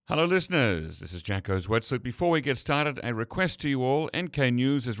Hello listeners, this is Jacco Zwetsloot. Before we get started, a request to you all. NK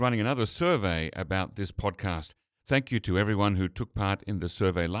News is running another survey about this podcast. Thank you to everyone who took part in the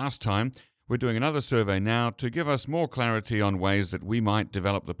survey last time. We're doing another survey now to give us more clarity on ways that we might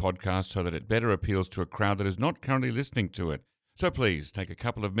develop the podcast so that it better appeals to a crowd that is not currently listening to it. So please take a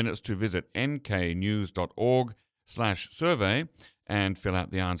couple of minutes to visit nknews.org/survey and fill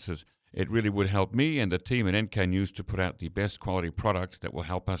out the answers. It really would help me and the team at NK News to put out the best quality product that will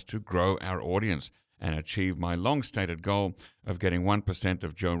help us to grow our audience and achieve my long-stated goal of getting 1%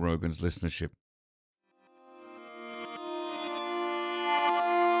 of Joe Rogan's listenership.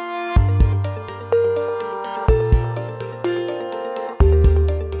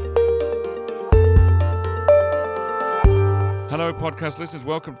 Hello, podcast listeners.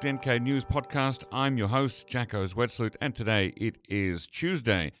 Welcome to NK News Podcast. I'm your host, Jacco Zwetsloot, and today it is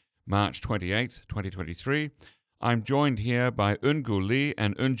Tuesday, March 28th, 2023. I'm joined here by Eunkoo Lee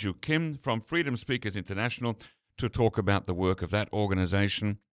and Eunju Kim from Freedom Speakers International to talk about the work of that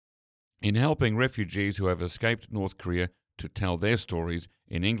organization in helping refugees who have escaped North Korea to tell their stories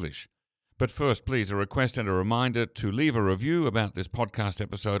in English. But first, please, a request and a reminder to leave a review about this podcast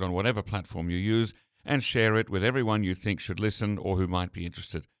episode on whatever platform you use and share it with everyone you think should listen or who might be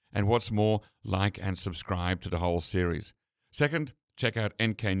interested. And what's more, like and subscribe to the whole series. Second, check out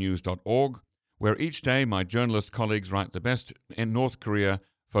nknews.org, where each day my journalist colleagues write the best in North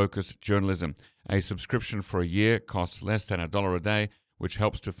Korea-focused journalism. A subscription for a year costs less than $1 a day, which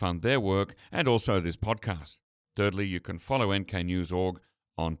helps to fund their work and also this podcast. Thirdly, you can follow nknews.org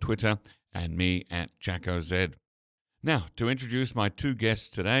on Twitter and me at Jacco Z. Now, to introduce my two guests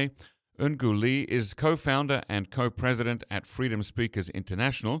today, Eunkoo Lee is co-founder and co-president at Freedom Speakers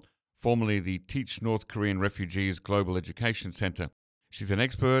International, formerly the Teach North Korean Refugees Global Education Center. She's an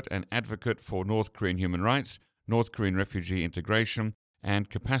expert and advocate for North Korean human rights, North Korean refugee integration, and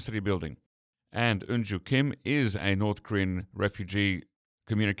capacity building. And Eunju Kim is a North Korean refugee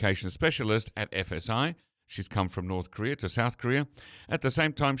communication specialist at FSI. She's come from North Korea to South Korea. At the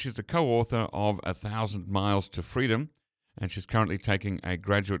same time, she's the co-author of 1,000 Miles to Freedom, and she's currently taking a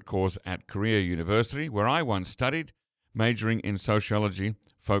graduate course at Korea University, where I once studied, majoring in sociology,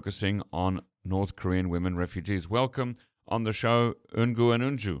 focusing on North Korean women refugees. Welcome on the show, Eunkoo and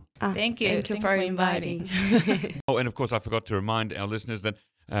Eunju. Thank you. Thank you for inviting. Oh, and of course, I forgot to remind our listeners that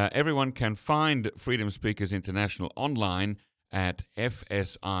everyone can find Freedom Speakers International online at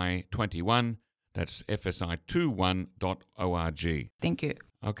FSI21. That's FSI21.org. Thank you.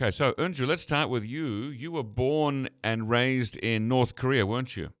 Okay, so Eunju, let's start with you. You were born and raised in North Korea,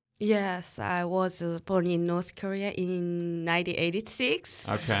 weren't you? Yes, I was born in North Korea in 1986.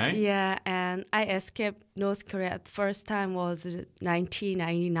 Okay. Yeah, and I escaped North Korea at first time was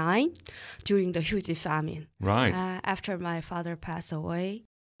 1999 during the huge famine. Right. After my father passed away.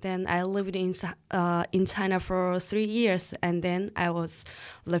 Then I lived in China for 3 years, and then I was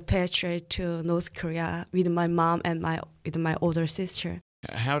repatriated to North Korea with my mom and with my older sister.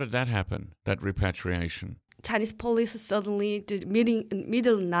 How did that happen, that repatriation? Chinese police suddenly did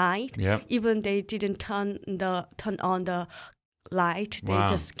middle night. Yep. Even they didn't turn on the light. They Wow.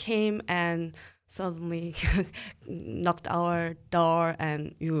 just came and suddenly knocked our door,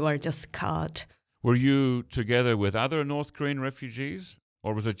 and we were just caught. Were you together with other North Korean refugees,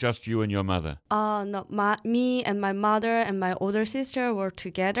 or was it just you and your mother? No, me and my mother and my older sister were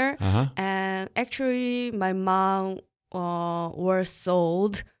together. Uh-huh. And actually, my mom were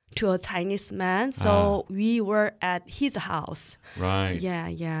sold to a Chinese man, so we were at his house. Right.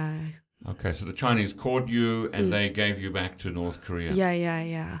 Yeah. Okay, so the Chinese caught you and they gave you back to North Korea.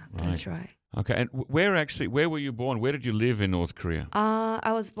 Yeah. That's right. Okay, and where were you born? Where did you live in North Korea?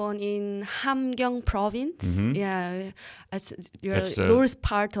 I was born in Hamgyong province. Mhm. Yeah, it's That's, north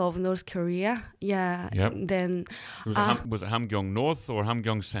part of North Korea. Yeah. Yep. Then Was it Hamgyong North or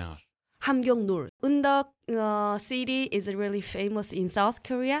Hamgyong South? Hamgyong North. Eundeok city is really famous in South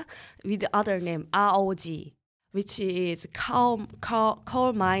Korea with the other name ROG, which is coal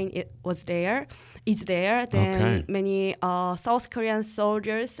mine. Is there. Then many South Korean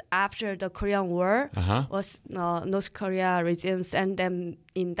soldiers after the Korean War was North Korea regime sent them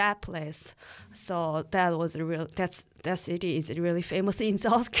in that place. So that city is really famous in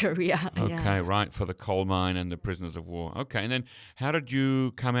South Korea. Okay, Yeah. right, for the coal mine and the prisoners of war. Okay, and then how did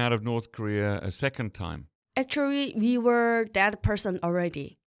you come out of North Korea a second time? Actually, we were that person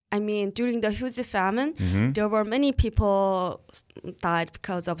already. I mean, during the huge famine, there were many people died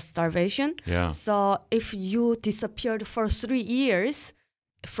because of starvation. Yeah. So if you disappeared for 3 years,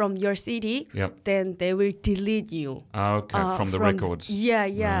 from your city, Yep. then they will delete you. Okay, from the records. Yeah.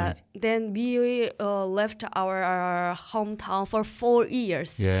 Right. Then we left our hometown for 4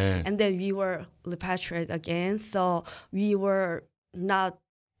 years. Yeah. And then we were repatriated again. So we were not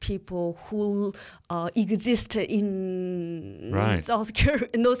people who exist in Right.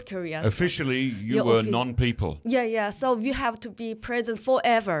 North Korea. Officially, you were non-people. Yeah. So we have to be present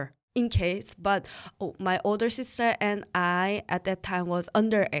forever in case. But my older sister and I at that time was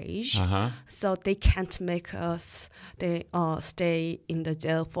underage. So they can't make us stay in the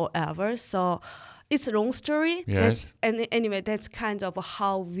jail forever. So it's a long story. Yes. Anyway, that's kind of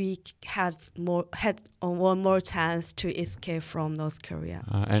how we had one more chance to escape from North Korea.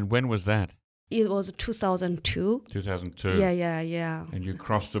 And when was that? It was 2002. 2002. Yeah. And you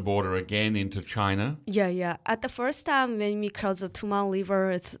crossed the border again into China? Yeah. At the first time when we crossed the Tuman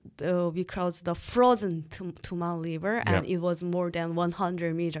River, we crossed the frozen Tuman River, and it was more than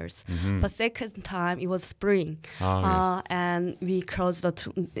 100 meters. But second time, it was spring. Yes. And we crossed the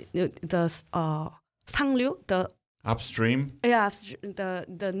Sanglu, the upstream? Yeah,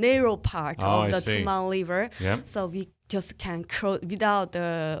 the narrow part of the Tuman River. Yep. So we just can cross without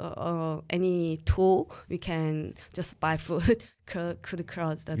any tool. We can just by foot could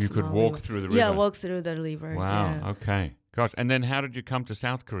cross the. You Tuman could walk River. through the river. Yeah, walk through the river. Wow. Yeah. Okay. Gosh. And then how did you come to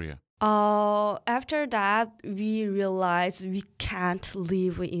South Korea? After that, we realized we can't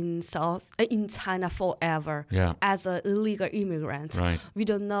live in China forever. Yeah. As an illegal immigrant. Right. We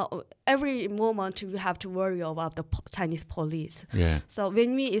don't know. Every moment we have to worry about the Chinese police. Yeah. So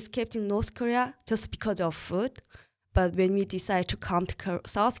when we escaped in North Korea, just because of food, but when we decided to come to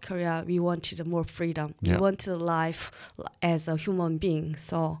South Korea, we wanted more freedom. Yeah. We wanted life as a human being.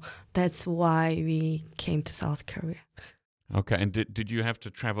 So that's why we came to South Korea. Okay, and did you have to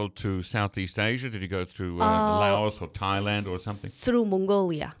travel to Southeast Asia? Did you go through Laos or Thailand or something? Through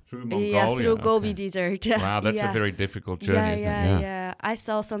Mongolia. Through Mongolia? Yeah, through Gobi okay. Desert. Wow, that's a very difficult journey, isn't it? Yeah. I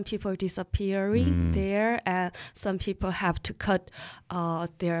saw some people disappearing there, and some people have to cut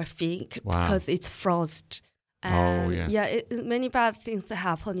their feet because it's frozen. And many bad things are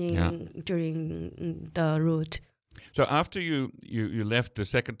happening during the route. So after you left the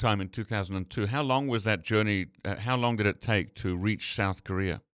second time in 2002, how long was that journey? How long did it take to reach South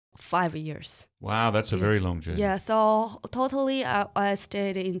Korea? 5 years. Wow, that's a very long journey. Yeah, so totally I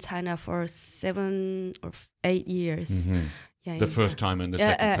stayed in China for 7 or 8 years. Yeah, the first time and the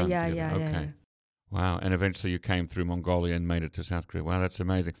second time together. Yeah. Okay. Wow, and eventually you came through Mongolia and made it to South Korea. Wow, that's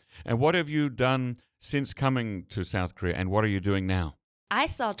amazing. And what have you done since coming to South Korea, and what are you doing now? I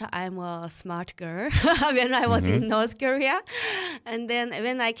thought I'm a smart girl when I was in North Korea. And then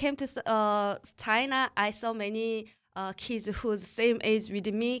when I came to China, I saw many kids who's same age with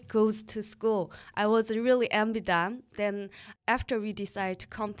me goes to school. I was really envied them. Then after we decided to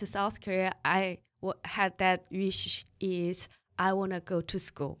come to South Korea, I had that wish is I want to go to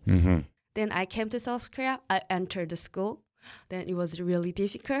school. Then I came to South Korea. I entered the school. Then it was really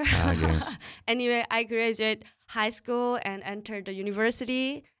difficult. Yes. Anyway, I graduated high school and entered the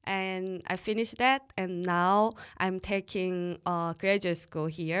university, and I finished that. And now I'm taking graduate school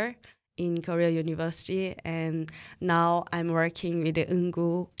here in Korea University, and now I'm working with the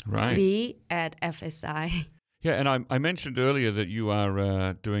Eunkoo Lee at FSI. Yeah, and I mentioned earlier that you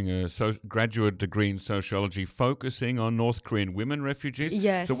are doing a graduate degree in sociology focusing on North Korean women refugees.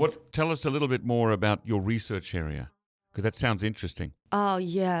 Yes. So tell us a little bit more about your research area, because that sounds interesting. Oh,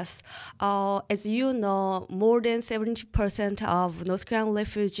 yes. As you know, more than 70% of North Korean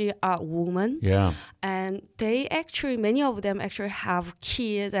refugees are women. Yeah. And many of them actually have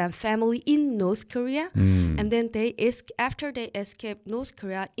kids and family in North Korea. And then after they escaped North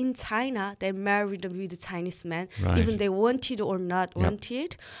Korea, in China, they married with a Chinese man, even they wanted or not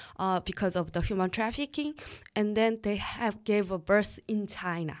wanted, because of the human trafficking. And then they gave a birth in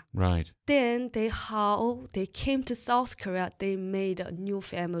China. Right. Then how they came to South Korea, they made a new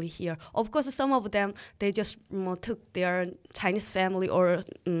family here. Of course, some of them, they just took their Chinese family or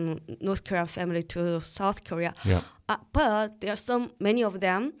North Korean family to South Korea. Yeah. But many of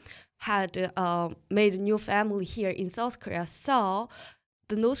them had made a new family here in South Korea. So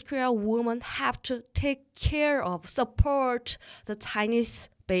the North Korean women have to take care of, support the Chinese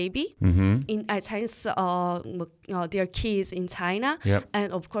baby in Chinese their kids in China,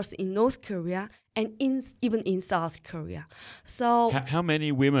 and of course in North Korea, and even in South Korea. So how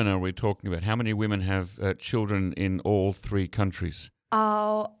many women are we talking about? How many women have children in all three countries?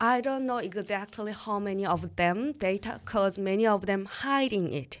 I don't know exactly how many of them data, because many of them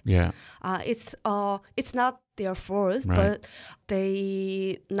hiding it. Yeah. It's not their fault, Right. but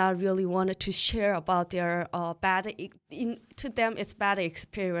they not really wanted to share about their to them it's bad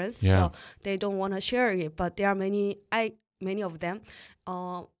experience. Yeah. So they don't want to share it. But there are many of them.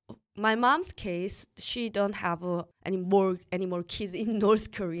 My mom's case, she don't have any more kids in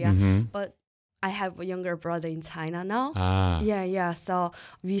North Korea, Mm-hmm. but I have a younger brother in China now. Ah. Yeah. So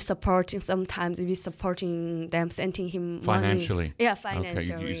sometimes we supporting them, sending him Financially. money. Yeah,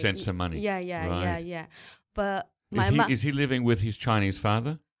 financially. Okay, you sent some money. Yeah. Right. But Is he living with his Chinese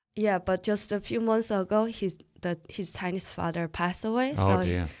father? Yeah, but just a few months ago, his Chinese father passed away. Oh, so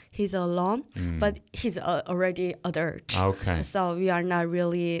dear. he's alone. But he's already adult. Okay. So we are not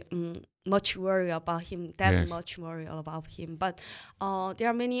really much worried about him. Yes. Much worried about him. But there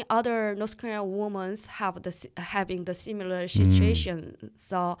are many other North Korean women having the similar situation.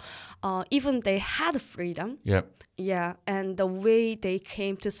 So even they had freedom. Yep. Yeah, and the way they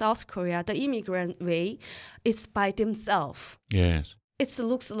came to South Korea, the immigrant way, it's by themselves. Yes. It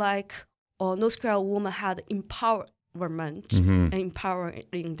looks like North Korean women had empowerment,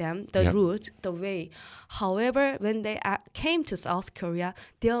 empowering them, the route, the way. However, when they came to South Korea,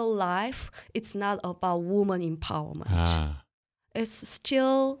 their life, it's not about woman empowerment. Ah. It's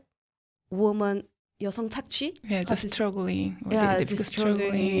still woman 여성 착취. Yeah, the struggling. The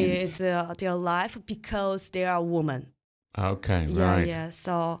struggling their life because they are women. Okay, right. Yeah.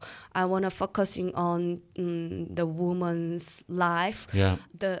 So I want to focusing on the woman's life. Yeah.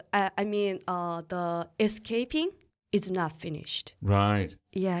 The escaping is not finished. Right.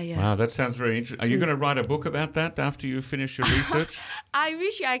 Yeah. Wow, that sounds very interesting. Are you going to write a book about that after you finish your research? I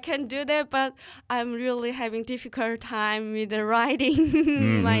wish I can do that, but I'm really having difficult time with the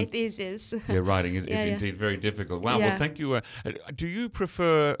writing my thesis. Yeah, writing is indeed very difficult. Wow, well, thank you. Do you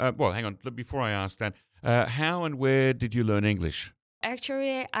prefer, hang on, before I ask that, how and where did you learn English?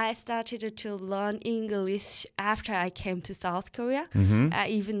 Actually, I started to learn English after I came to South Korea. I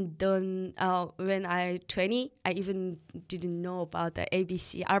even done when I 20, I even didn't know about the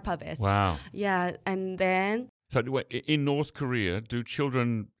ABC alphabets. Wow. Yeah, and then. So in North Korea, do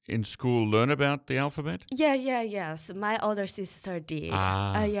children in school learn about the alphabet? Yes. My older sister did.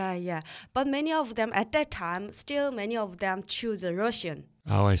 Yeah. But many of them at that time, many of them choose Russian.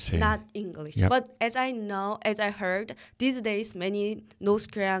 Oh, I see. Not English. Yep. But as I heard, these days many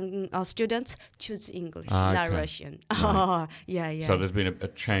North Korean students choose English, not Russian. Right. Yeah. So there's been a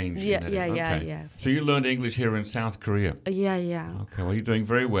change. Yeah. So you learned English here in South Korea? Yeah. Okay, well, you're doing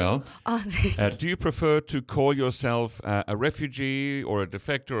very well. Do you prefer to call yourself a refugee or a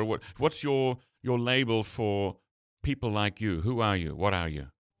defector, or what's your label for people like you? Who are you? What are you?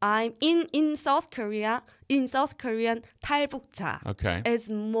 I'm in South Korea. In South Korean, 탈북자. Okay. It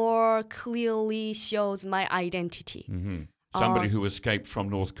more clearly shows my identity. Mm-hmm. Somebody who escaped from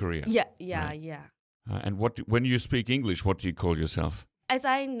North Korea. Yeah. And when you speak English, what do you call yourself? As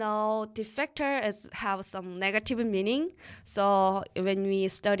I know, defector have some negative meaning. So when we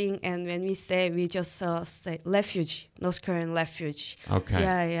studying and when we say, we just say refugee, North Korean refugee. Okay.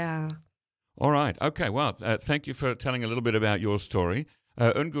 Yeah. All right. Okay. Well, thank you for telling a little bit about your story.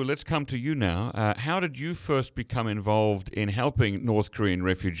 Eunju, let's come to you now. How did you first become involved in helping North Korean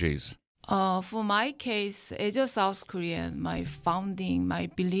refugees? For my case, as a South Korean, my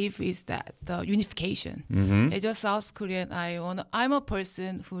belief is that the unification. Mm-hmm. As a South Korean, I'm a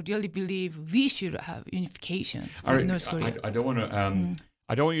person who really believe we should have unification in North Korea. I don't want to.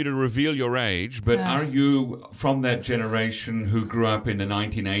 I don't want you to reveal your age, but are you from that generation who grew up in the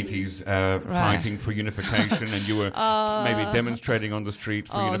 1980s fighting for unification, and you were maybe demonstrating on the street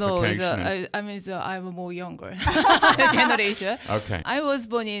for unification? No, I'm a more younger generation. Okay. I was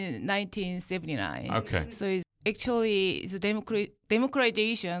born in 1979. Okay. So it's actually the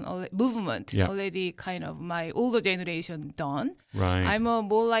democratization movement already kind of my older generation done. Right. I'm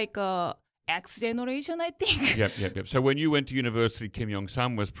more like a X generation, I think. Yep. So when you went to university, Kim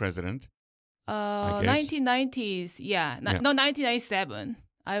Yong-sam was president. 1990s, no, 1997.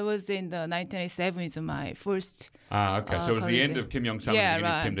 I was in the 1997 is my first. Okay. So it was the end of Kim Yong-sam and the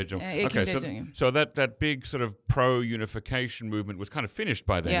beginning of Kim Dae-jung. Okay, so that big sort of pro-unification movement was kind of finished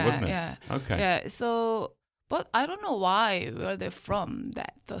by then, wasn't it? Yeah. Okay. Yeah. So, but I don't know where they're from,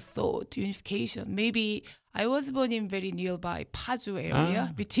 the thought, unification. Maybe I was born in very nearby Paju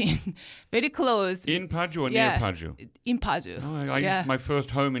area, between very close. In Paju or near Paju? In Paju. Oh, my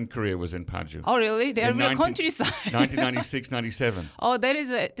first home in Korea was in Paju. Oh, really? They're real countryside. 1996, 97. Oh, that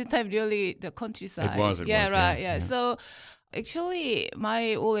is at the time really the countryside. It was. Yeah. So Actually,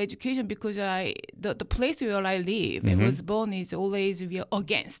 my whole education, because the place where I live and was born is always we are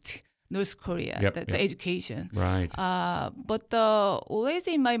against North Korea, the education. Right. But always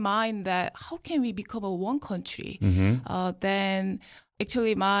in my mind that how can we become a one country? Then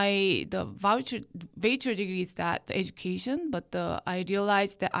actually the bachelor degree is that the education, but I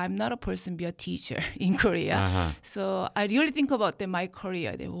realized that I'm not a person be a teacher in Korea. So I really think about my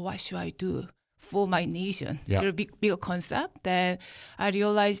career. Then what should I do for my nation? Very bigger concept. Then I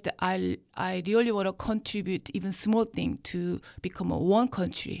realized that I really want to contribute even small thing to become a one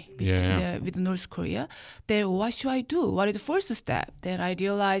country with North Korea. Then what should I do? What is the first step? Then I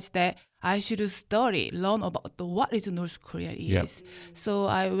realized that I should learn about what is North Korea is. So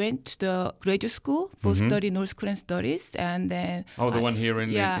I went to the graduate school for study North Korean studies, and then the one here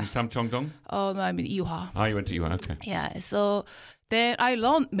in Samcheongdong? Oh no, I'm in Yuhwa. Oh, you went to Yuhwa, okay. Yeah, so then I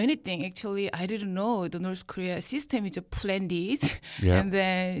learned many things. Actually, I didn't know the North Korea system is a plan this, and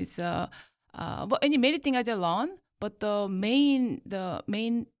then it's but many things I learned. But the main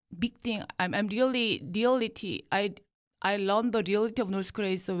big thing I'm really reality. I learned the reality of North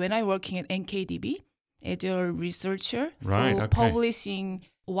Korea is when I'm working at NKDB as a researcher for publishing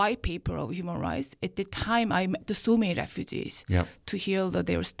white paper of human rights. At the time, I met so many refugees to hear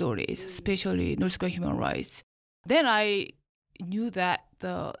their stories, especially North Korean human rights. Then I knew that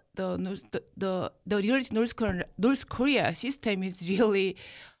the reality North Korea system is really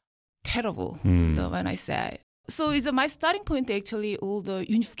terrible. When I said. So it's my starting point actually all the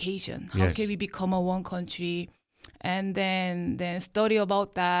unification. How can we become a one country? And then study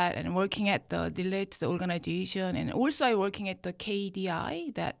about that and working at the related organization, and also I working at the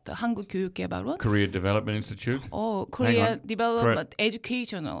KDI, that the 한국교육개발원 Korea Development Institute. Korea Development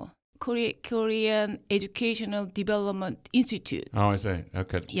Educational Korean Educational Development Institute. Oh, I see.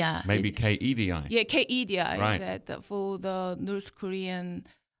 Okay. Yeah. Maybe KEDI. Yeah, KEDI. Right. That for the North Korean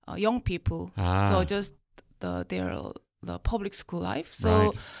young people to adjust their public school life.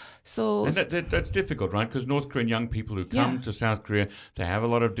 So and that's difficult, right? Because North Korean young people who come to South Korea, they have a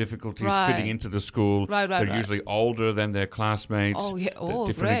lot of difficulties fitting into the school. They're usually older than their classmates. Oh, yeah. Oh,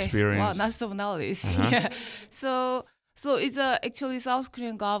 different experience. Wow, not so knowledge. Yeah. So it's actually South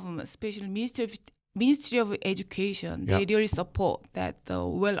Korean government, especially Ministry of Education, they really support that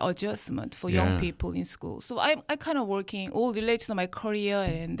well adjustment for young people in school. So I kind of working all related to my career,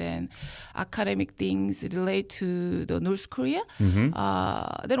 and then academic things relate to the North Korea.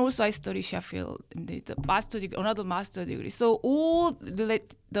 Then also I study Sheffield, the master degree, another master degree. So all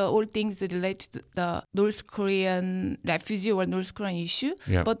things relate to the North Korean refugee or North Korean issue.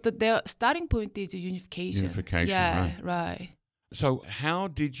 But their starting point is unification. Right. So how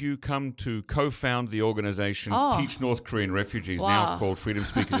did you come to co-found the organization Teach North Korean Refugees, now called Freedom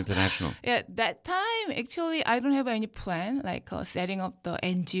Speakers International? That time, actually, I don't have any plan, like setting up the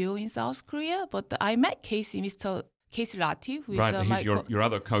NGO in South Korea. But I met Mr. Casey Ratti, who is he's your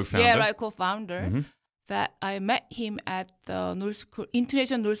other co-founder. Yeah, right, co-founder. That I met him at the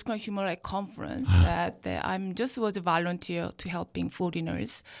International North Korean Human Rights Conference. that I'm just was a volunteer to helping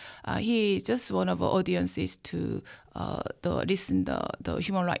foreigners. He is just one of the audiences to listen the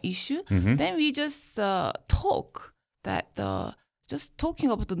human rights issue. Then we just talk just talking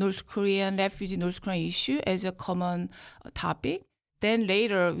about the North Korean refugee North Korean issue as a common topic. Then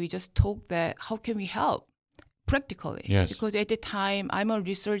later we just talk that how can we help practically? Because at the time I'm a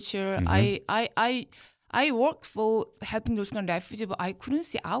researcher. I worked for helping those kind of refugees, but I couldn't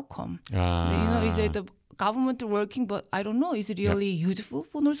see outcome. Is it the government working, but I don't know, is it really useful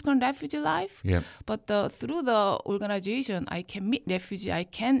for North Korean refugee life? But through the organization, I can meet refugees, I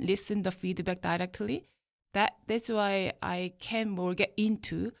can listen the feedback directly. That's why I can more get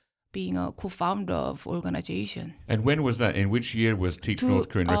into being a co-founder of organization. And when was that? In which year was Teach North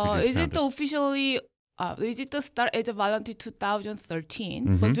Korean Refugees Is it officially... is it the start as a volunteer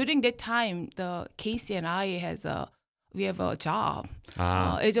 2013? But during that time, the Casey and I we have a job.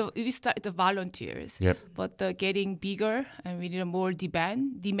 We started the volunteers. But getting bigger, and we need more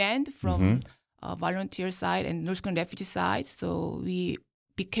demand from volunteer side and North Korean refugee side. So we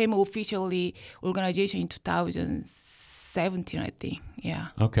became officially organization in 2017, I think.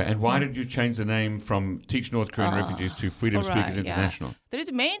 Okay, and why did you change the name from Teach North Korean Refugees to Freedom Speakers International?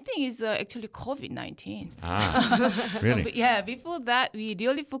 The main thing is actually COVID-19. Really? Before that, we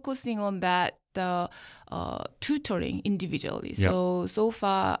really focusing on that tutoring individually. So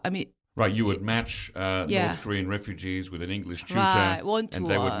far, Right, you would match North Korean refugees with an English tutor, one-to-one. and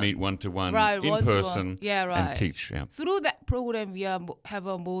they would meet one-to-one in person and teach. Yeah. Through that program, we have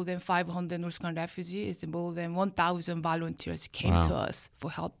more than 500 North Korean refugees. More than 1,000 volunteers came to us for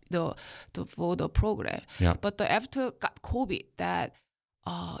help for the program. Yeah. But after got COVID, that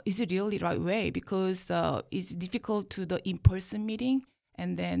is it really the right way? Because it's difficult to the in-person meeting,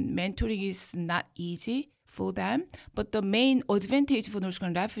 and then mentoring is not easy for them. But the main advantage for North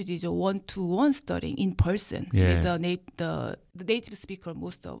Korean refugees is one-to-one studying in person with the native speaker,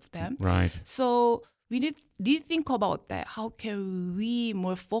 most of them. Right. So we need to think about that. How can we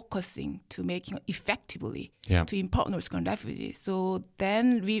more focusing to making effectively to import North Korean refugees? So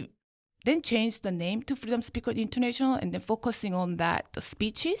then we changed the name to Freedom Speakers International, and then focusing on that the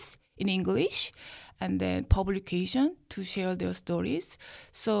speeches in English, and then publication to share their stories.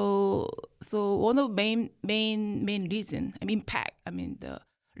 So one of the main reason, the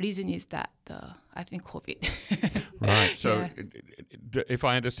reason is that I think COVID. Right. So if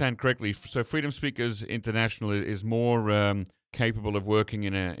I understand correctly, so Freedom Speakers International is more capable of working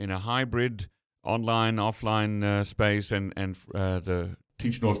in a hybrid online offline space, and the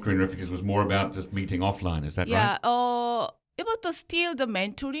Teach North Korean Refugees was more about just meeting offline. Is that right? Yeah. But still the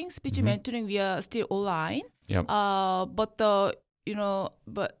mentoring, speech mentoring, we are still online. Yep. But the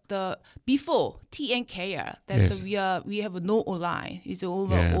before TNKR that we have no online. It's all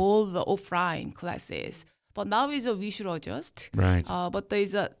the offline classes. But now we should adjust. Right. But there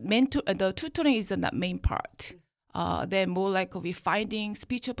is a the tutoring is the main part. Then more like we finding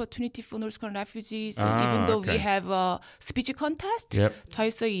speech opportunity for North Korean refugees. Even though we have a speech contest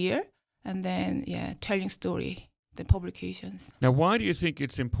twice a year, and then telling story. The publications. Now, why do you think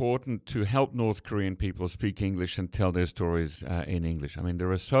it's important to help North Korean people speak English and tell their stories in English? I mean, there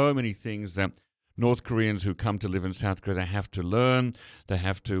are so many things that North Koreans who come to live in South Korea, they have to learn. They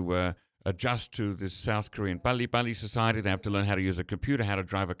have to adjust to this South Korean Bali society. They have to learn how to use a computer, how to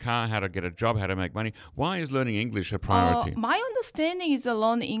drive a car, how to get a job, how to make money. Why is learning English a priority? My understanding is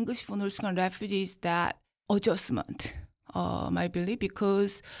learning English for North Korean refugees that adjustment, I believe,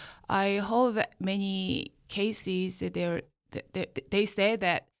 because I heard that many cases they say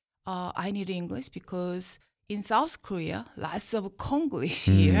that I need English because in South Korea lots of Konglish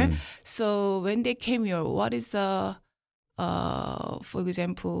here. So when they came here, what is for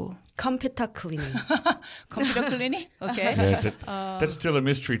example, computer cleaning. Computer cleaning? Okay. That's still a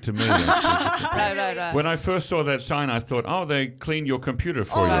mystery to me. Right. When I first saw that sign, I thought, they clean your computer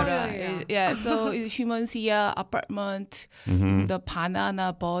for you. Yeah. So human here, apartment, the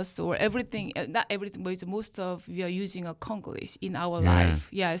banana bus, or everything. Not everything, but most of we are using a Konglish in our life.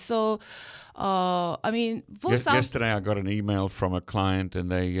 Yeah. So, yesterday I got an email from a client,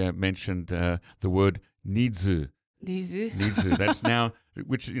 and they mentioned the word "needsu." Needsu. That's now,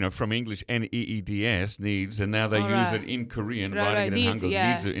 which, from English, Needs, needs, and now they use it in Korean, writing it in Hangul,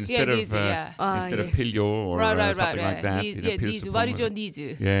 needsu, instead of pilyo or something like that. Needs. What is your needs?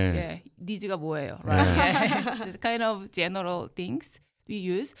 Needs가 뭐예요? Right. It's kind of general things we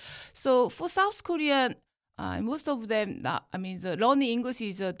use. So for South Korean, most of them, the learning English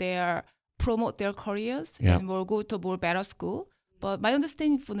is their promote their careers and will go to more better school. But my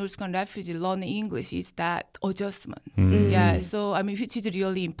understanding for North Korean refugees learning English is that adjustment. Yeah, so which is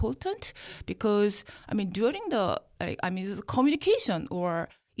really important because during the communication or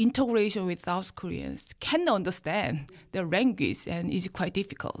integration with South Koreans can understand their language and it's quite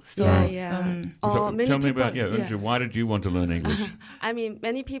difficult. So tell me about Eunju. Why did you want to learn English?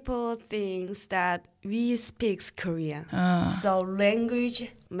 Many people think that we speak Korean, so language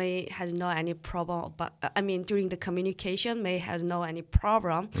may have no any problem. But during the communication may have no any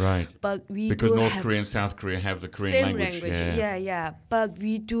problem. Right. But because North Korea and South Korea have the Korean language. Yeah. But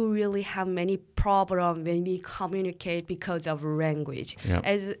we do really have many problems when we communicate because of language. Yep.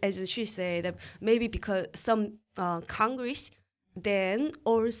 As she said, maybe because some Congress. Then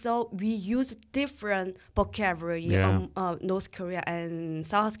also we use different vocabulary North Korea and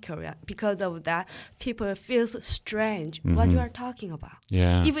South Korea. Because of that, people feel strange what you are talking about.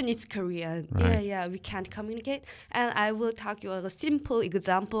 Yeah. Even it's Korean. Right. We can't communicate. And I will talk you a simple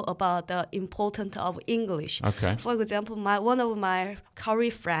example about the importance of English. Okay. For example, one of my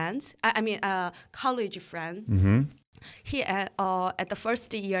college friends, college friend, he at the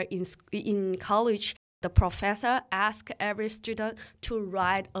first year in college, the professor asked every student to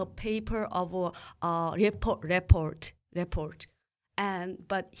write a paper of a report.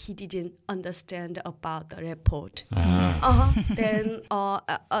 But he didn't understand about the report. Then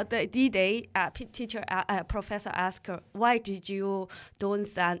the D-Day, professor asked her, why don't you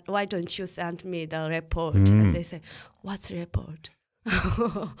send me the report? And they say, what's report?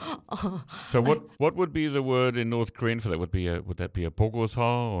 So what would be the word in North Korean for that? Would that be a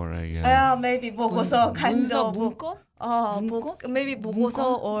보고서 or a? Maybe 보고서, 간접 문건? maybe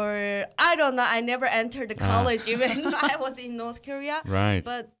보고서 or I don't know. I never entered the college when I was in North Korea. Right.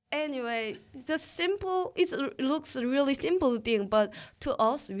 But anyway, it's just simple. It looks a really simple thing, but to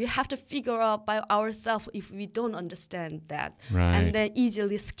us, we have to figure out by ourselves if we don't understand that, Right. and then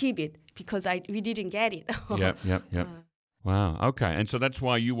easily skip it because we didn't get it. Yep. Wow. Okay. And so that's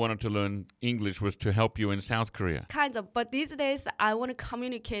why you wanted to learn English, was to help you in South Korea. Kind of, but these days I want to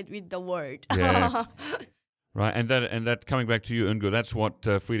communicate with the world. Yes. Right. And that coming back to you, Eunju, that's what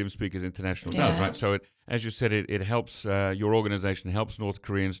Freedom Speakers International does, right? So as you said, it helps, your organization helps North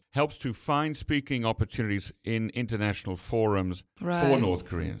Koreans, helps to find speaking opportunities in international forums for North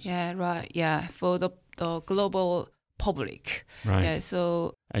Koreans. Yeah, right. Yeah, for the global public. Right. Yeah,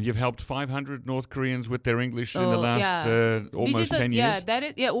 so. And you've helped 500 North Koreans with their English in the last almost 10 years?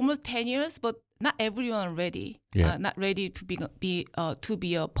 Almost 10 years, but not everyone ready. Not ready to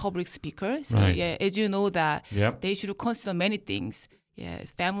be a public speaker. So as you know that they should consider many things.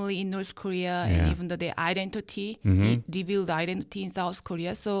 Yes, family in North Korea and even their identity, revealed identity in South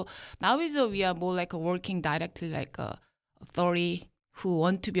Korea. So now we are more like working directly like authority who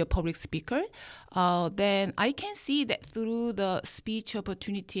want to be a public speaker, then I can see that through the speech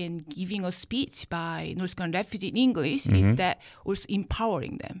opportunity and giving a speech by North Korean refugee in English is that also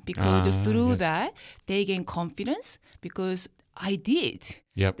empowering them because through that they gain confidence because I did.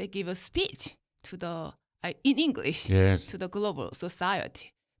 They give a speech to in English to the global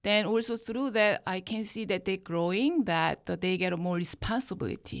society. Then also through that, I can see that they're growing, that they get more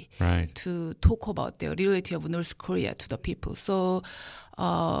responsibility to talk about the reality of North Korea to the people. So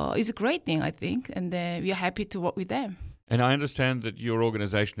it's a great thing, I think, and we are happy to work with them. And I understand that your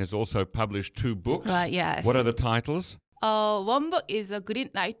organization has also published 2 books. Right, yes. What are the titles? One book is A Green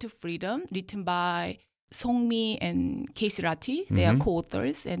Light to Freedom, written by Songmi and Casey Ratti. They are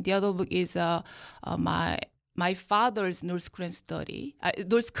co-authors. And the other book is my father's North Korean story,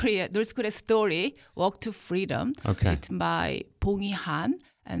 North Korea story, Walk to Freedom, written by Bong Han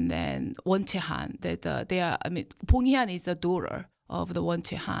and then Won Che Han. Bong Han is the daughter of the Won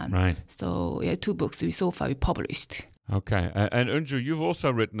Che Han. Right. So 2 books we published. Okay. And Eunju, you've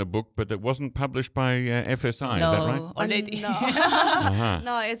also written a book, but it wasn't published by FSI, is that right? Already. No.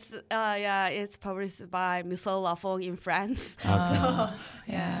 No, it's published by Michel Lafon in France. So,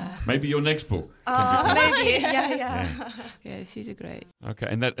 maybe your next book. Maybe. Yeah, she's great. Okay,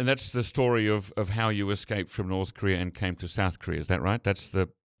 and that's the story of how you escaped from North Korea and came to South Korea, is that right? That's the...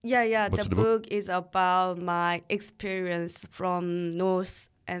 The book is about my experience from North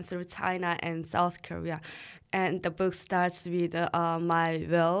and through China and South Korea. And the book starts with my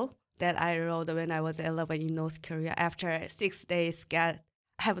will that I wrote when I was 11 in North Korea. After 6 days,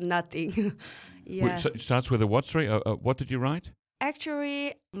 have nothing. So it starts with a what, sorry? What did you write?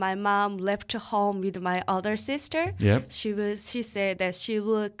 Actually, my mom left home with my other sister. Yep. She said that she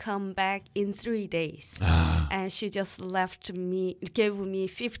would come back in 3 days. And she just gave me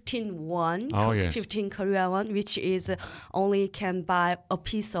 15 won, 15 Korean won, which is only can buy a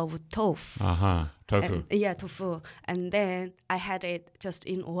piece of tofu. Tofu. Tofu. And then I had it just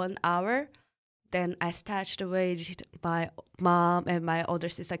in 1 hour. Then I started to wait. My mom and my older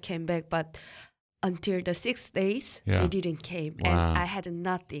sister came back, but until the 6 days, they didn't came, and I had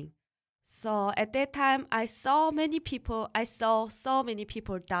nothing. So at that time, I saw so many people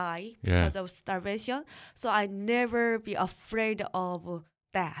die because of starvation. So I never be afraid of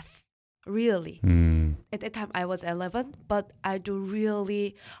death, really. At that time, I was 11, but I do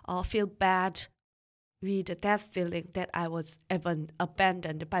really feel bad with that feeling that I was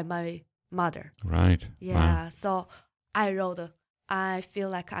abandoned by my mother. Right. Yeah. So I wrote, I feel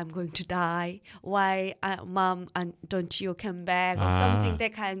like I'm going to die. Why, Mom, don't you come back or something,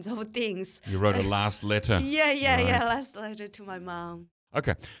 that kinds of things. You wrote a last letter. Last letter to my mom.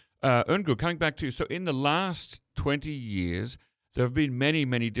 Okay. Eunju, coming back to you. So in the last 20 years, there have been many,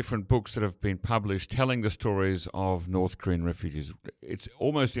 many different books that have been published telling the stories of North Korean refugees. It's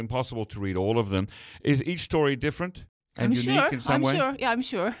almost impossible to read all of them. Is each story different? And unique in some way? I'm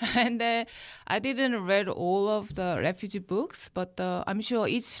sure. And I didn't read all of the refugee books, but I'm sure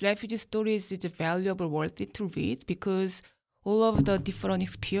each refugee story is valuable, worth it to read because all of the different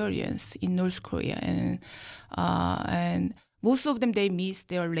experience in North Korea and most of them they miss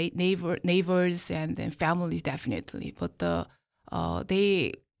their neighbors and then families definitely, but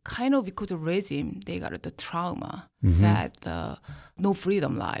they kind of because of regime they got the trauma that no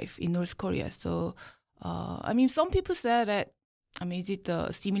freedom life in North Korea. So. Some people say that I mean, is it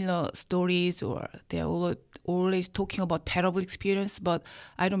similar stories or they're always talking about terrible experience? But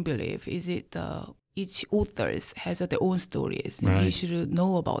I don't believe. Is it each author has their own stories, and you should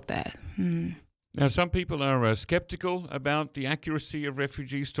know about that. Now, some people are skeptical about the accuracy of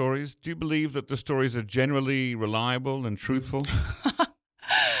refugee stories. Do you believe that the stories are generally reliable and truthful?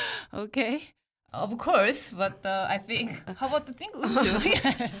 Okay. Of course, but I think, how about the thing,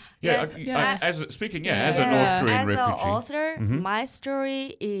 Eunju? As a North Korean refugee. As an author, my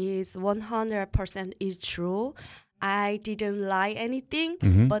story is 100% is true. I didn't lie anything,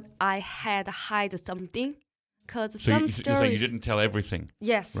 but I had hide something. Because some stories... you didn't tell everything?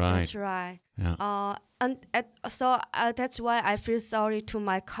 Yes, that's right. Yeah. So that's why I feel sorry to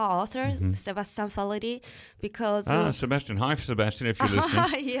my co-author, Sebastian Faladi, because... Sebastian. Hi, Sebastian, if you're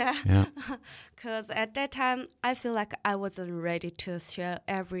listening. Yeah. Because at that time, I feel like I wasn't ready to share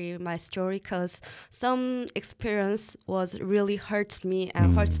my story because some experience was really hurts me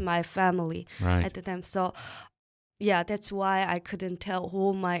and hurts my family at the time. So, yeah, that's why I couldn't tell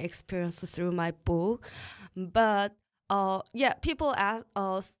all my experiences through my book. But people ask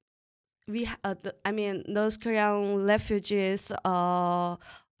us. Those Korean refugees'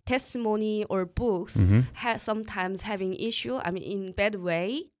 testimony or books sometimes having issue. I mean, in bad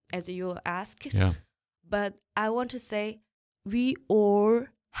way, as you asked. Yeah. But I want to say, we all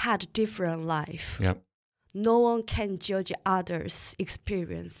had different life. Yep. No one can judge others'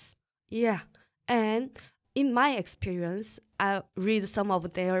 experience. Yeah, and in my experience, I read some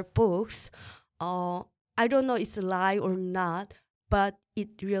of their books. I don't know it's a lie or not, but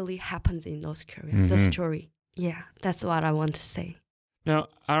it really happens in North Korea, the story. Yeah, that's what I want to say. Now,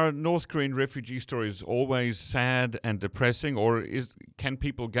 are North Korean refugee stories always sad and depressing, or can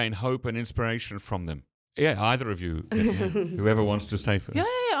people gain hope and inspiration from them? Yeah, either of you, whoever wants to say first. Yeah.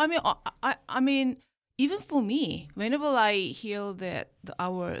 I mean, even for me, whenever I hear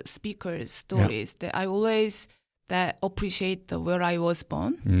our speakers' stories, that I always appreciate where I was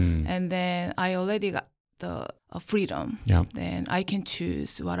born, and then I already got the freedom. Yeah. Then I can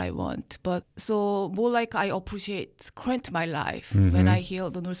choose what I want. But so more like I appreciate current my life when I hear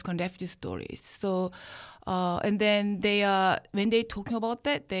the North Korean refugee stories. So and then when they talking about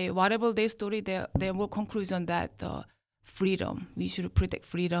that, whatever their story, they more conclusion that freedom. We should protect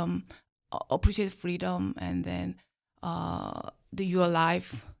freedom, appreciate freedom, and then your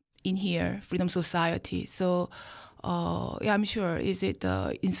life in here, freedom society. So. I'm sure. Is it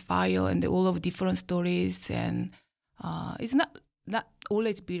inspire and all of different stories, and it's not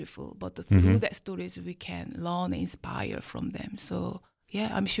always beautiful, but through that stories we can learn and inspire from them. So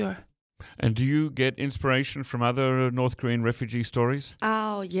yeah, I'm sure. And do you get inspiration from other North Korean refugee stories?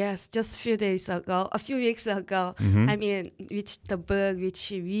 Oh yes, just a few weeks ago. I mean, the book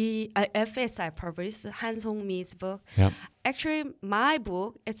which FSI published, Han Song-mi's book. Yep. Actually, my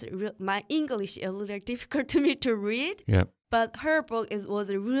book, my English is a little difficult to me to read. Yep. But her book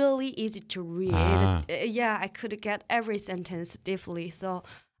was really easy to read. I could get every sentence deeply. So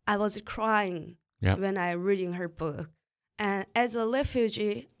I was crying when I reading her book. And as a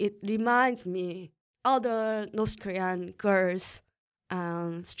refugee, it reminds me other North Korean girls,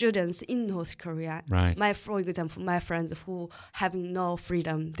 students in North Korea. Right. For example, my friends who having no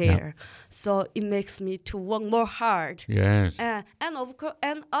freedom there. Yep. So it makes me to work more hard. Yes. And of course,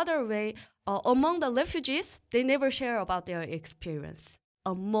 and other way, among the refugees, they never share about their experience.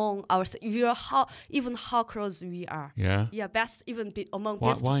 Among ourselves, how close we are. Yeah. Yeah, best among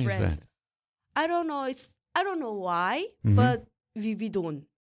best friends. Why is that? I don't know. I don't know why, but we don't.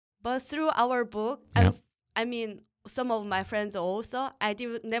 But through our book, I mean, some of my friends also, I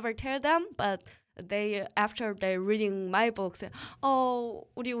never tell them, but after they reading my book, say, "Oh,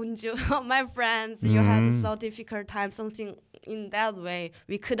 우리 Eunju, my friends, you had so difficult time." Something in that way,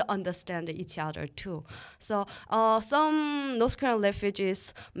 we could understand each other too. So, some North Korean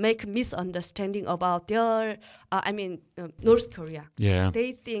refugees make misunderstanding about their, North Korea. Yeah,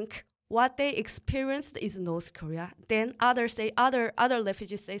 they think what they experienced is North Korea. Then others say other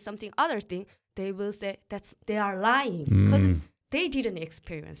refugees say something other thing. They will say they are lying because they didn't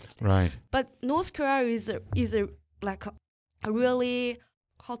experience it. Right. But North Korea is like a really,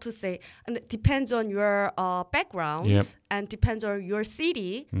 how to say, and it depends on your background and depends on your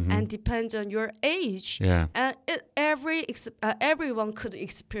city and depends on your age. Yeah. And everyone could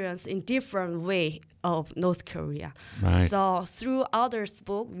experience in different way of North Korea. Right. So through others'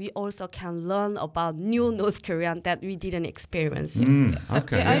 book, we also can learn about new North Korean that we didn't experience.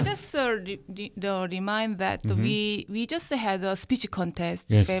 Okay. I just remind that we just had a speech contest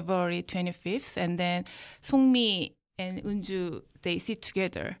February 25th, and then Song-mi and Eunju, they sit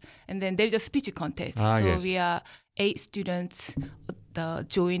together, and then there's a speech contest. We are 8 students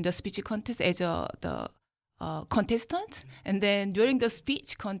joined the speech contest as the contestant, and then during the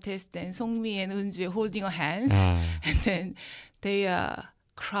speech contest, then Songmi and Eunju holding hands, and then they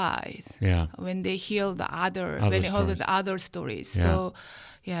cried when they hear the when they heard the other stories. Yeah. So,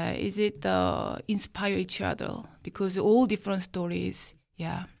 is it inspire each other because all different stories.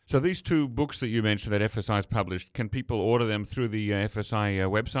 Yeah. So these 2 books that you mentioned that FSI has published, can people order them through the FSI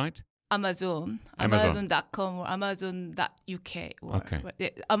website? Amazon.com or Amazon.uk or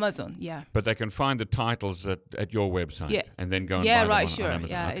Amazon, But they can find the titles at your website and then go and buy them on Amazon.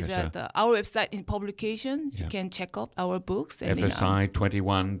 Yeah, it's at our website in publications. You can check out our books.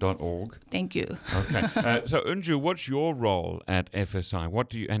 FSI21.org. Thank you. Okay. So Eunju, what's your role at FSI?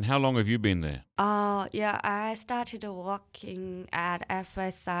 And how long have you been there? I started working at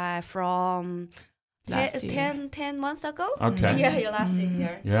FSI from 10 months ago. Okay. Last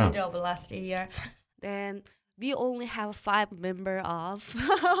year. Yeah. Middle of last year. Then we only have 5 members of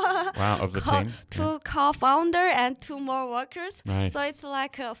of the team. 2 co-founder and 2 more workers. Right. So it's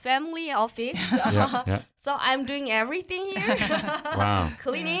like a family office. So I'm doing everything here.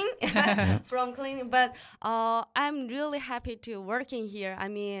 Cleaning, from cleaning. But I'm really happy to working here. I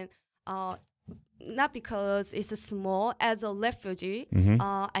mean, not because it's small. As a refugee,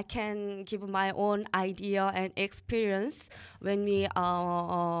 I can give my own idea and experience when we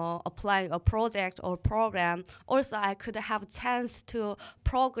applying a project or program. Also, I could have a chance to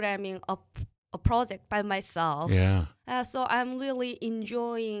programming a project by myself. So I'm really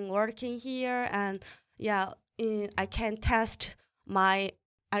enjoying working here, and I can test my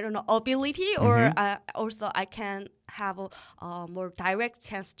ability, or also I can have a more direct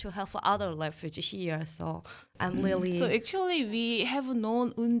chance to help other refugees here. So I'm really... So actually we have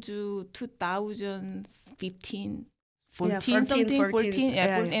known Eunju 2015, 14.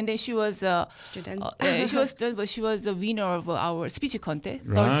 And then she was a student. She was student, but she was a winner of our speech contest,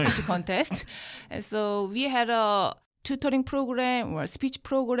 And so we had a tutoring program or speech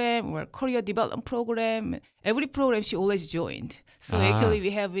program or career development program. Every program she always joined. So actually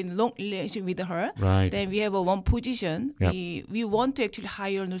we have a long relationship with her. Then we have one position. We want to actually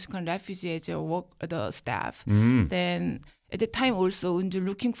hire North Korean refugees as the staff. Then at the time also Eunju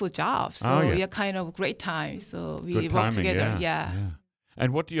looking for jobs. So we are kind of great time. So we work together.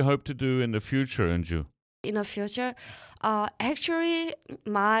 And what do you hope to do in the future, Eunju? In the future, actually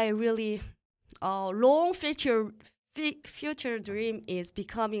my really long future dream is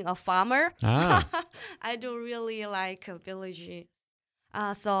becoming a farmer. I do really like a village.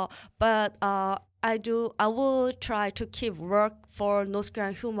 I will try to keep work for North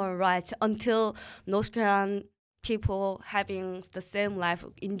Korean human rights until North Korean people having the same life,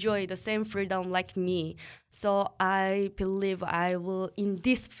 enjoy the same freedom like me. So I believe I will in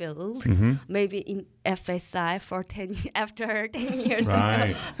this field, maybe in FSI for after 10 years.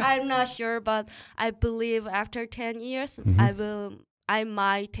 I'm not sure, but I believe after 10 years, I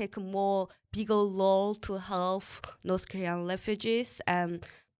might take a more bigger role to help North Korean refugees and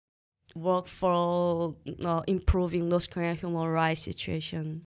work for improving North Korean human rights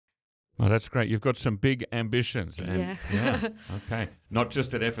situation. Well, that's great. You've got some big ambitions. And okay. Not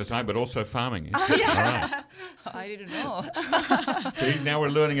just at FSI, but also farming. All right. I didn't know. See, now we're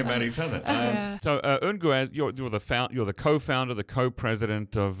learning about each other. So, Eunju, you're the co-founder, the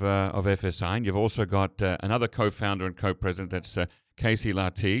co-president of FSI, and you've also got another co-founder and co-president. That's Casey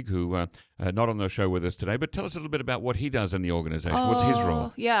Latig, who not on the show with us today. But tell us a little bit about what he does in the organization. What's his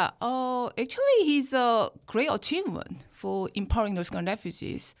role? Actually, he's a great achievement for empowering North Korean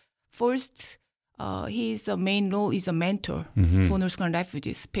refugees. First, his main role is a mentor for North Korean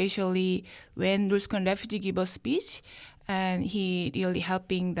refugees, especially when North Korean refugees give a speech, and he really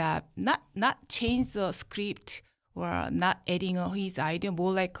helping that not change the script or not adding his idea,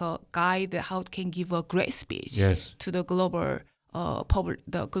 more like a guide how can give a great speech to the global public,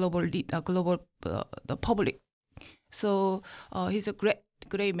 the public. So he's a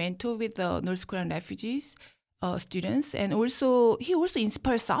great mentor with the North Korean refugees. Students, and also he also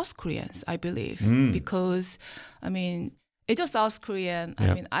inspires South Koreans, I believe, because as a South Korean,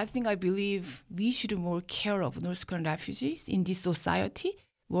 I believe we should more care of North Korean refugees in this society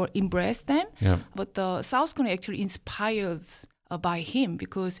or embrace them. But the South Korean actually inspired by him,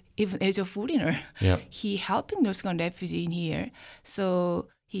 because even as a foreigner, he helping North Korean refugees in here. So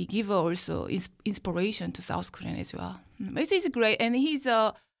he give also inspiration to South Korean as well. It's great, and he's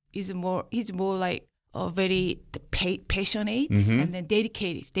more like very passionate and then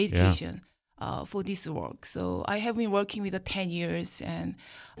dedication for this work. So I have been working with 10 years, and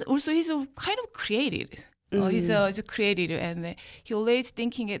also he's kind of creative. He's a creative, and he always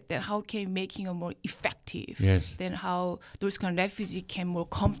thinking it that how can making it more effective. Yes. Then how North Korean refugees can more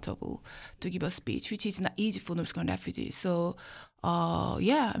comfortable to give a speech, which is not easy for North Korean refugees. So,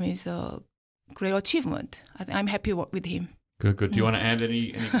 it's a great achievement. I'm happy to work with him. Good. Do you want to add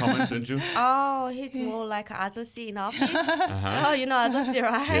any comments, Eunju? Oh, he's more like agency in office. Uh-huh. Oh, you know agency,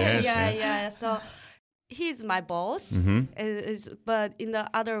 right? Yes, Yeah. So he's my boss, but in the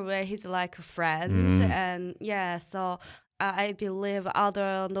other way, he's like friends. And so I believe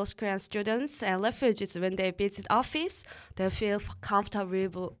other North Korean students and refugees, when they visit office, they feel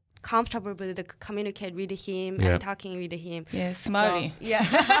comfortable with the communicate with him and talking with him. Yeah, smiling.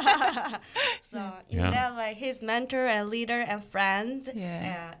 So in that way, his mentor and leader and friend,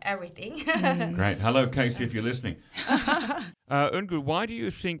 everything. Great. Hello, Casey, if you're listening. Eunju, why do you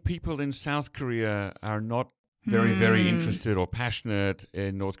think people in South Korea are not very, very interested or passionate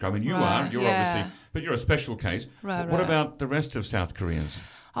in North Korea? I mean, you're obviously, but you're a special case. What about the rest of South Koreans?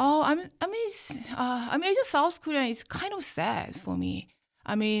 Just South Korea is kind of sad for me.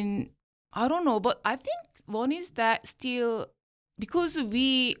 I mean, I don't know, but I think one is that still, because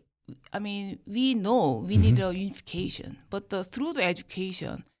we know we need a unification, but through the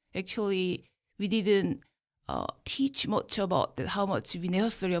education, actually, we didn't teach much about that, how much we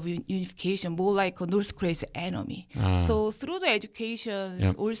necessary of unification, more like North Korea's enemy. So through the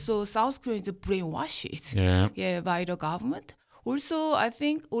education, also South Korea is brainwashed by the government. Also, I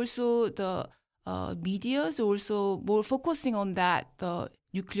think the media is also more focusing on that, the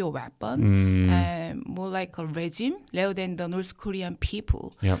nuclear weapon, and more like a regime rather than the North Korean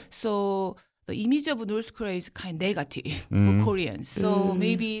people. So the image of North Korea is kind of negative for Koreans. So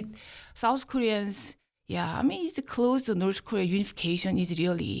maybe South Koreans, it's close to North Korea unification is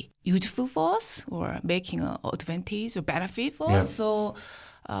really useful for us or making an advantage or benefit for us. So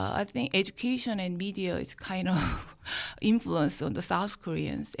I think education and media is kind of influence on the South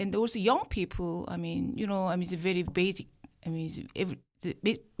Koreans, and also young people. It's very basic.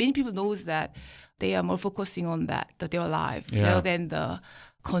 Many people knows that they are more focusing on their life rather than the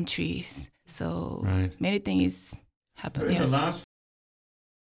countries. So many things happen. In the last,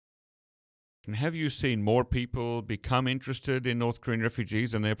 have you seen more people become interested in North Korean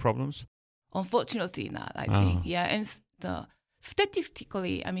refugees and their problems? Unfortunately, not. I think. And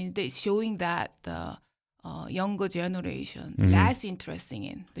statistically, they're showing that the younger generation less interested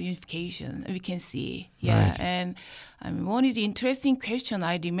in the unification. We can see, and one is interesting question.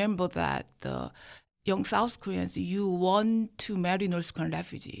 I remember that the young South Koreans, you want to marry North Korean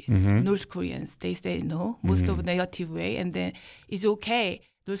refugees. North Koreans, they say no, most of negative way, and then it's okay.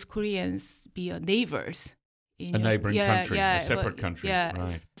 North Koreans be neighbors. A neighboring country, a separate country.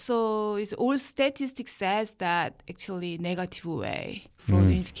 Right. So it's all statistics says that actually negative way for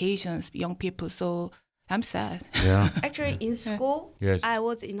the unifications, young people. So I'm sad. Yeah. Actually, in school, I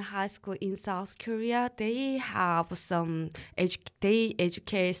was in high school in South Korea. They have some they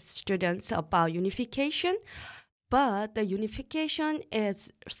educate students about unification, but the unification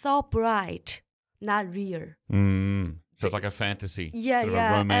is so bright, not real. So it's like a fantasy, sort of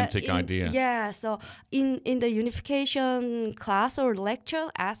a romantic idea. Yeah, so in the unification class or lecture,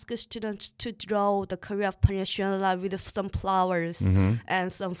 ask students to draw the Korea peninsula with some flowers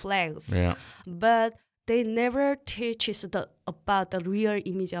and some flags. Yeah. But they never teach us about the real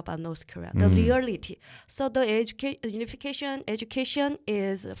image about North Korea, the reality. So the unification education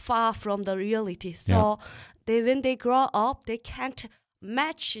is far from the reality. So when they grow up, they can't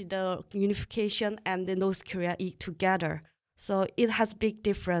match the unification and the North Korea together. So it has big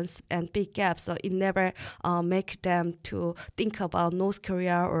difference and big gap. So it never make them to think about North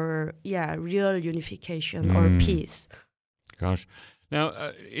Korea or real unification or peace. Gosh.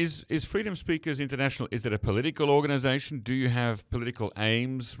 Now, is Freedom Speakers International, is it a political organization? Do you have political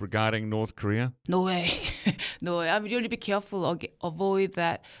aims regarding North Korea? No way. No way. I'm really be careful, avoid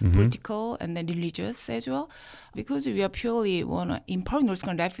that political and then religious as well, because we are purely want to empower North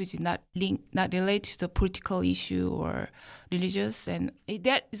Korean refugees, not related to the political issue or religious, and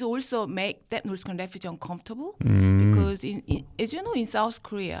that is also make that North Korean refugee uncomfortable because as you know, in South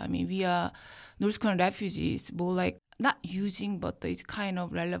Korea, we are North Korean refugees more like not using, but it's kind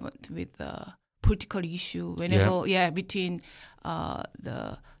of relevant with the political issue whenever, between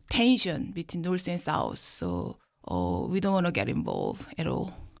the tension between North and South. So we don't want to get involved at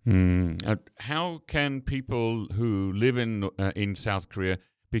all. How can people who live in South Korea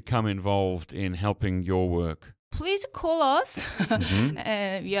become involved in helping your work? Please call us.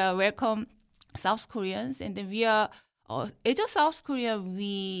 And we are welcome South Koreans. And then we are, as a South Korea,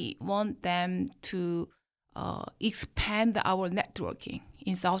 we want them to expand our networking.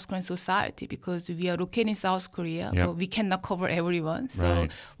 in South Korean society because we are located in South Korea, but we cannot cover everyone. So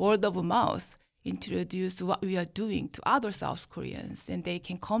word of mouth introduce what we are doing to other South Koreans, and they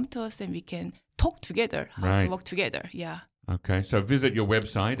can come to us and we can talk together, how to work together. Yeah. Okay, so visit your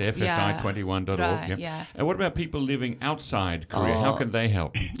website, fsi21.org. Yeah. And what about people living outside Korea? How can they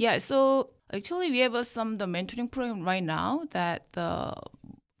help? Yeah, so actually we have the mentoring program right now that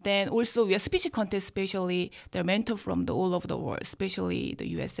then also we have speech contest, especially they're mentor from all over the world, especially the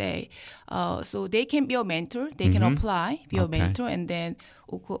USA. So they can be a mentor, they can apply, be a mentor, and then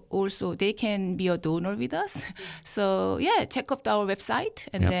also they can be a donor with us. So yeah, check out our website,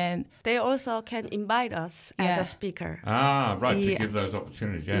 and then they also can invite us as a speaker. To give those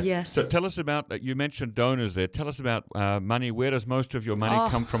opportunities. Yes. So tell us about, you mentioned donors there. Tell us about money. Where does most of your money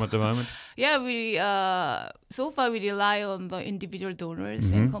come from at the moment? Yeah, we so far we rely on the individual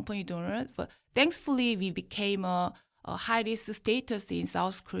donors and company donors, but thankfully we became a high-risk status in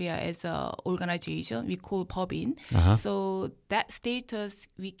South Korea as an organization. We call POBIN. So that status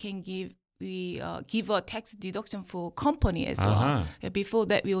we can give. We give a tax deduction for company as well. Before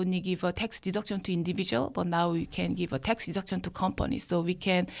that, we only give a tax deduction to individual, but now we can give a tax deduction to companies. So we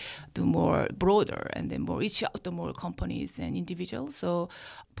can do more broader and then more reach out to more companies and individuals. So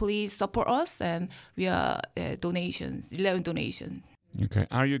please support us, and we are 11 donations. Okay.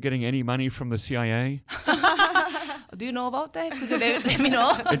 Are you getting any money from the CIA? Do you know about that? Could you let me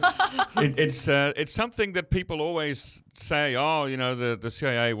know? It's something that people always say, the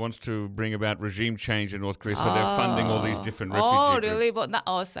CIA wants to bring about regime change in North Korea, so they're funding all these different refugee groups. Really? But not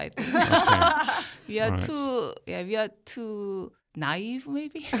our side. Okay. We are too naive,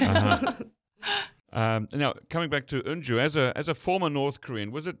 maybe. Now, coming back to Eunju, as a former North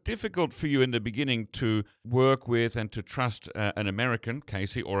Korean, was it difficult for you in the beginning to work with and to trust an American,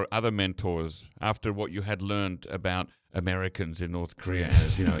 Casey, or other mentors after what you had learned about Americans in North Korea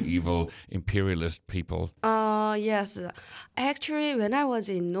as, evil imperialist people? Yes. Actually, when I was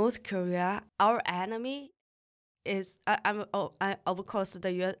in North Korea, our enemy is, of course,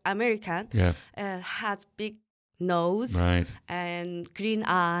 the US American has big nose and green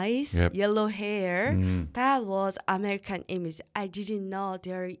eyes, yellow hair. That was American image. I didn't know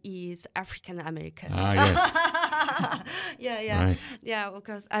there is African American. Yeah,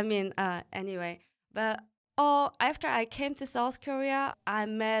 because anyway. But after I came to South Korea, I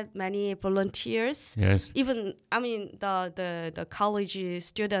met many volunteers. Yes. Even the college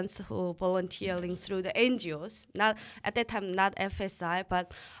students who volunteering through the NGOs. Not at that time, not FSI,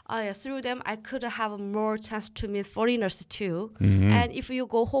 but through them I could have more chance to meet foreigners too. And if you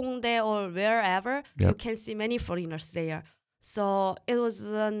go Hongdae or wherever, you can see many foreigners there. So it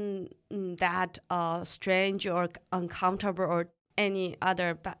wasn't that strange or uncomfortable or any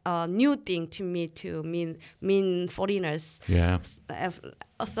other new thing to me to mean foreigners. Yeah.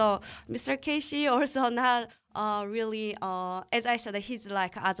 So Mr. Casey also not really, as I said, he's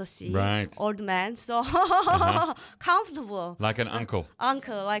like a저씨, old man, so comfortable. Like an uncle.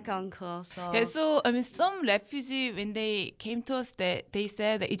 Like uncle. So. Yeah, so some refugees, when they came to us, they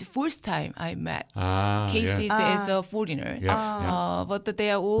said that it's the first time I met Casey as a foreigner. But they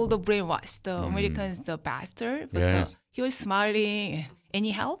are all the brainwashed. The Americans, the bastard. But he was smiling. Any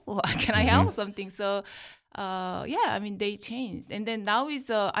help? Can I help something? So. They changed. And then now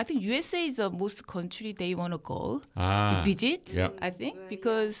I think USA is the most country they want to go visit, I think,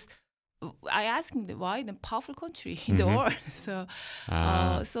 because I asked them why the powerful country in the world. So,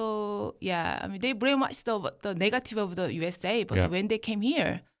 they brainwashed the negative of the USA, but when they came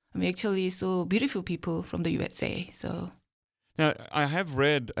here, actually so beautiful people from the USA. So. Now, I have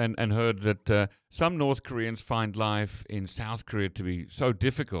read and heard that some North Koreans find life in South Korea to be so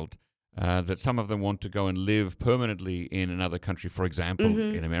difficult that some of them want to go and live permanently in another country, for example,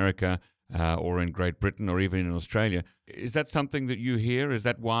 in America or in Great Britain or even in Australia. Is that something that you hear? Is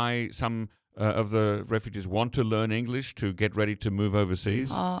that why some of the refugees want to learn English to get ready to move overseas?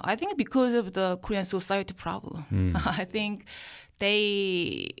 I think because of the Korean society problem. I think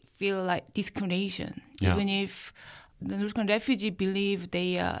they feel like discrimination, even if the North Korean refugee believe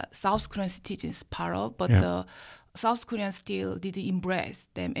they are South Korean citizens, part of, but the South Koreans still did embrace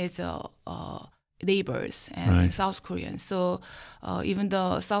them as neighbors and South Koreans. So even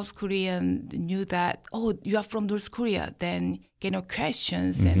the South Korean knew that, you are from North Korea, then get no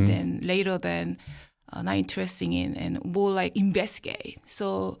questions, and then later not interested in and more like investigate.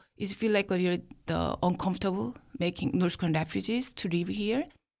 So it feel like the uncomfortable making North Korean refugees to live here.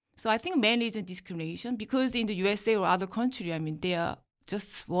 So I think mainly it's discrimination because in the USA or other country, they are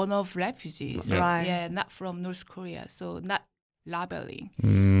just one of refugees, right? Not from North Korea, so not labeling.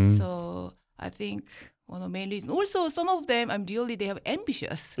 So I think one of the main reasons. Also, some of them, they have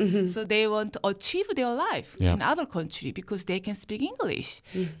ambitious. So they want to achieve their life in other country because they can speak English.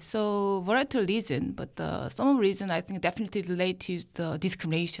 So variety of reason, but some reason I think definitely related to the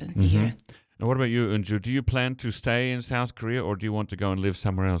discrimination here. And what about you, Eunju? Do you plan to stay in South Korea or do you want to go and live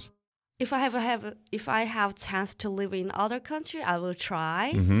somewhere else? If I have chance to live in other country, I will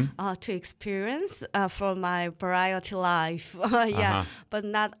try to experience for my variety life. But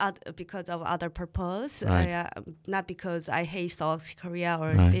not because of other purpose. Right. Not because I hate South Korea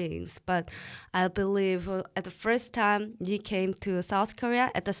or things. But I believe at the first time we came to South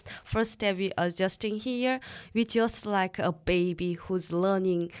Korea, at the first step we adjusting here, we just like a baby who's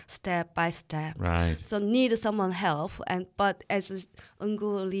learning step by step. Right. So need someone help. But as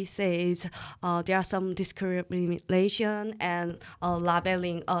Eunkoo Lee says, there are some discrimination and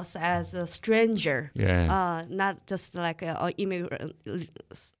labeling us as a stranger, not just like an immigrant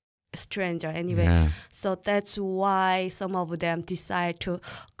stranger anyway. So that's why some of them decide to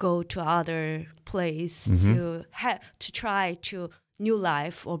go to other place to try to new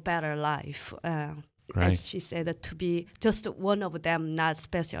life or better life. As she said, to be just one of them, not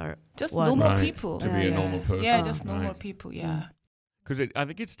special. Just normal people. To be a normal person. Yeah, just normal people, Because I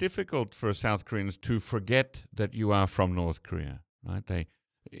think it's difficult for South Koreans to forget that you are from North Korea, right?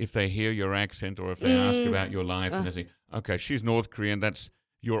 If they hear your accent or if they ask about your life and they say, okay, she's North Korean,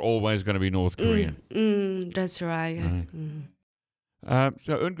 you're always going to be North Korean. That's right. So,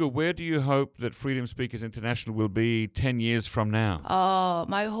 Eunju, where do you hope that Freedom Speakers International will be 10 years from now?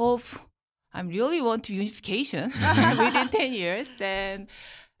 My hope, I really want unification within 10 years. Then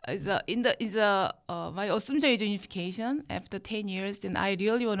my assumption is unification after 10 years. Then I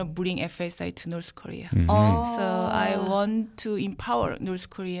really want to bring FSI to North Korea. So I want to empower North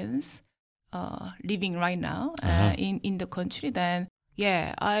Koreans living right now in the country. Then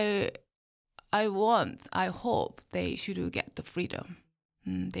I hope they should get the freedom.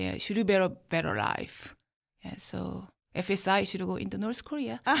 They should be a better life. So FSI should go into North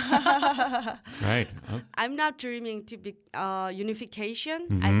Korea. Right. I'm not dreaming to be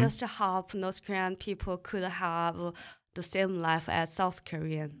unification. I just hope North Korean people could have the same life as South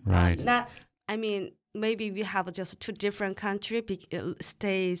Korean. Right. Maybe we have just two different countries,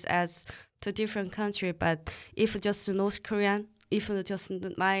 stays as two different countries. But if just North Korean, if just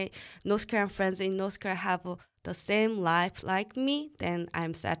my North Korean friends in North Korea have the same life like me, then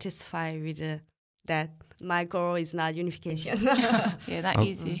I'm satisfied with that. My goal is not unification. Not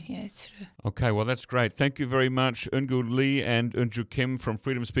easy. Yeah, it's true. Okay, well, that's great. Thank you very much, Eunkoo Lee and Eunju Kim from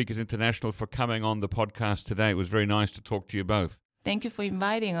Freedom Speakers International for coming on the podcast today. It was very nice to talk to you both. Thank you for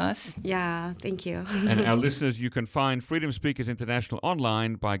inviting us. Yeah, thank you. And our listeners, you can find Freedom Speakers International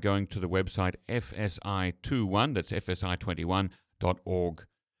online by going to the website FSI21, that's FSI21.org.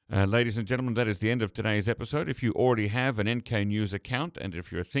 Ladies and gentlemen, that is the end of today's episode. If you already have an NK News account, and if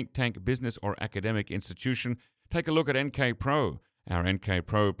you're a think tank, business, or academic institution, take a look at NK Pro. Our NK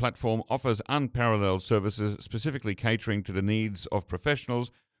Pro platform offers unparalleled services specifically catering to the needs of professionals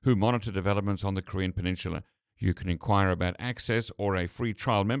who monitor developments on the Korean Peninsula. You can inquire about access or a free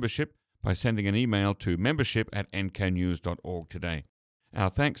trial membership by sending an email to membership@nknews.org today. Our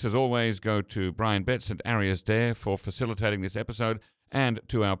thanks, as always, go to Brian Betts and Arias Dare for facilitating this episode, and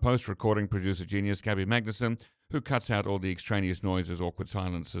to our post-recording producer genius, Gabby Magnuson, who cuts out all the extraneous noises, awkward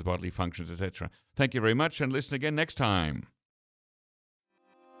silences, bodily functions, etc. Thank you very much, and listen again next time.